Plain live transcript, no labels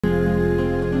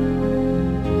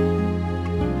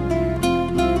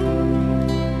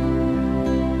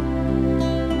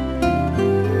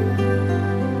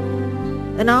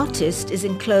An artist is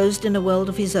enclosed in a world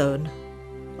of his own,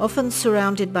 often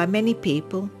surrounded by many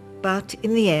people, but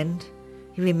in the end,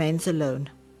 he remains alone.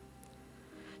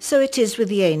 So it is with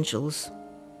the angels.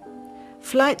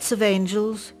 Flights of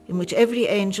angels in which every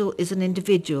angel is an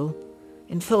individual,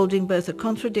 enfolding both a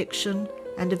contradiction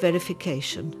and a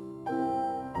verification.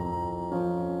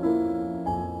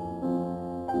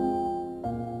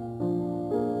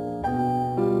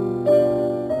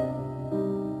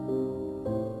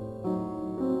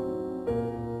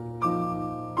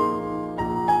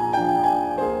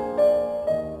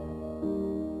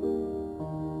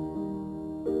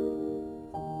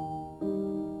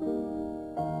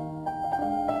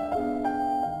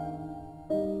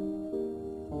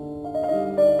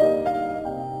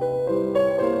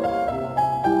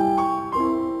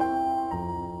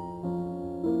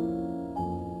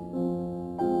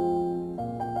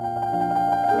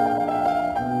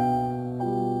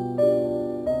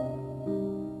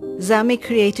 Zamy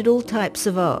created all types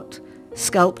of art: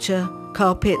 sculpture,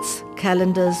 carpets,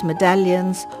 calendars,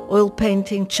 medallions, oil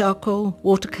painting, charcoal,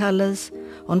 watercolors,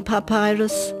 on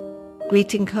papyrus,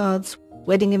 greeting cards,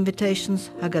 wedding invitations,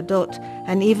 haggadot,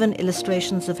 and even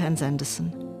illustrations of Hans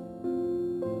Andersen.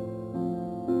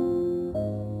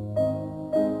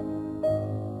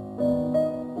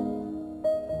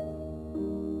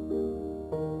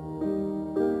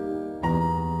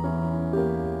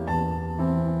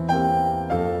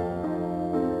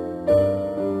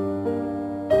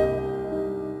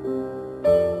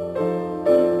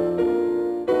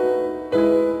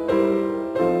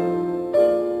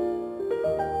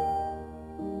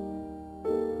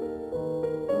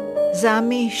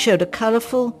 Zamy showed a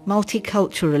colourful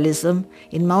multiculturalism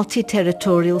in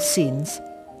multi-territorial scenes.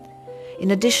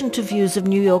 In addition to views of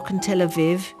New York and Tel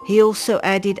Aviv, he also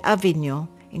added Avignon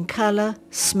in colour,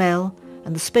 smell,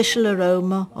 and the special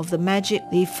aroma of the magic,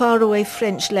 the faraway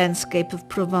French landscape of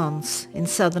Provence in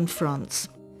southern France.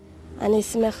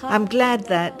 I'm glad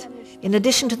that, in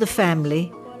addition to the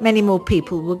family, many more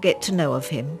people will get to know of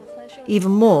him,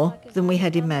 even more than we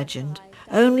had imagined.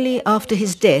 Only after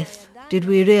his death did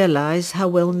we realize how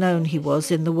well known he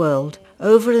was in the world.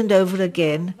 Over and over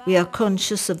again, we are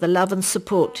conscious of the love and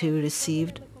support he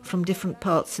received from different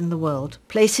parts in the world,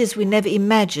 places we never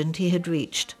imagined he had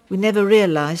reached. We never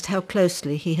realized how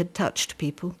closely he had touched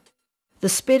people. The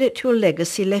spiritual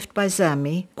legacy left by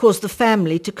Zamy caused the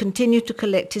family to continue to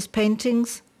collect his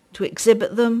paintings, to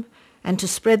exhibit them, and to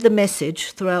spread the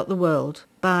message throughout the world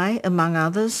by, among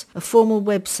others, a formal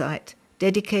website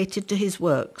dedicated to his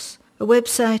works, a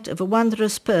website of a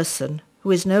wondrous person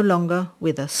who is no longer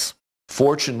with us.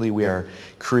 Fortunately, we are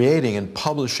creating and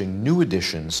publishing new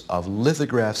editions of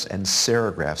lithographs and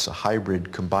serigraphs, a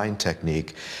hybrid combined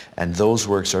technique, and those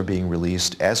works are being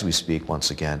released as we speak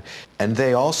once again. And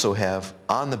they also have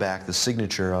on the back the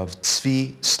signature of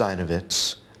Zamy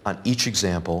Steynovitz on each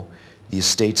example, the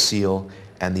estate seal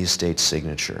and the estate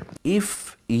signature.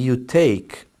 If you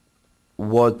take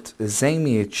what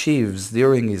Zamy achieves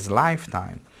during his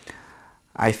lifetime,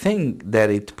 I think that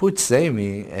it puts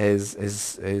Zamy as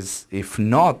if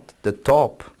not the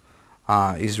top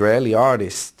Israeli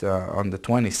artist on the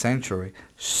 20th century,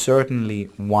 certainly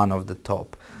one of the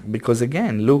top. Because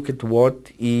again, look at what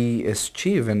he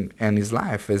achieved in his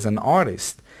life as an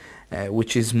artist,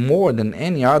 which is more than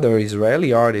any other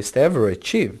Israeli artist ever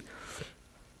achieved.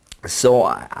 So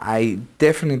I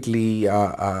definitely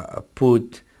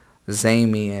put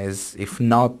Zamy as, if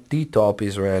not the top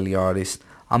Israeli artist,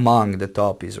 among the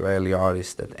top Israeli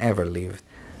artists that ever lived.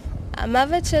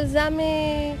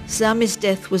 Zamy's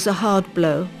death was a hard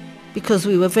blow because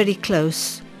we were very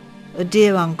close, a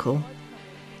dear uncle.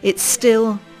 It's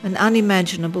still an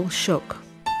unimaginable shock.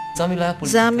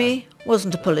 Zamy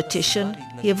wasn't a politician.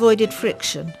 He avoided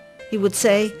friction. He would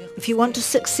say, if you want to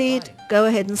succeed, go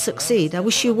ahead and succeed. I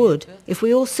wish you would. If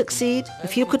we all succeed,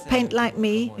 if you could paint like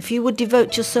me, if you would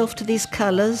devote yourself to these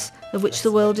colours of which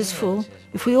the world is full,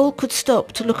 if we all could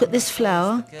stop to look at this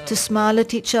flower, to smile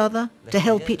at each other, to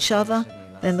help each other,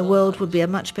 then the world would be a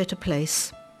much better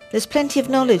place. There's plenty of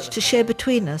knowledge to share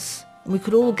between us, and we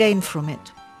could all gain from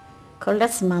it.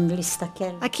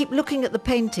 I keep looking at the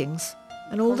paintings,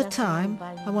 and all the time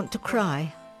I want to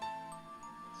cry.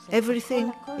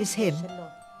 Everything is him.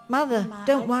 Mother,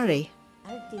 don't worry.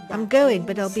 I'm going,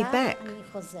 but I'll be back,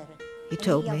 he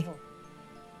told me.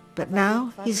 But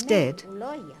now he's dead.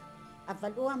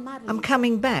 I'm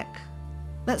coming back.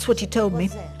 That's what he told me.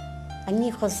 I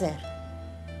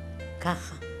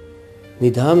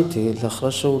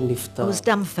was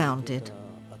dumbfounded.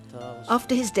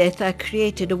 After his death, I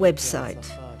created a website.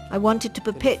 I wanted to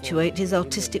perpetuate his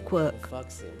artistic work.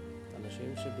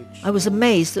 I was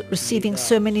amazed at receiving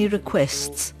so many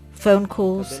requests, phone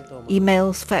calls,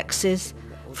 emails, faxes,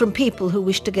 from people who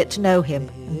wished to get to know him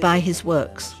and buy his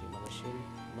works.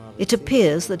 It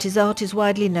appears that his art is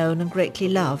widely known and greatly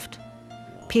loved.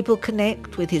 People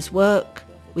connect with his work,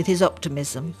 with his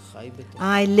optimism.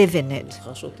 I live in it.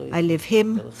 I live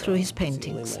him through his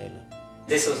paintings.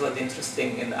 This was what's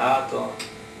interesting in art, or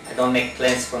I don't make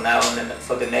plans for now and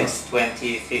for the next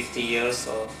 20, 50 years,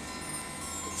 or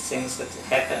things that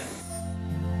happen.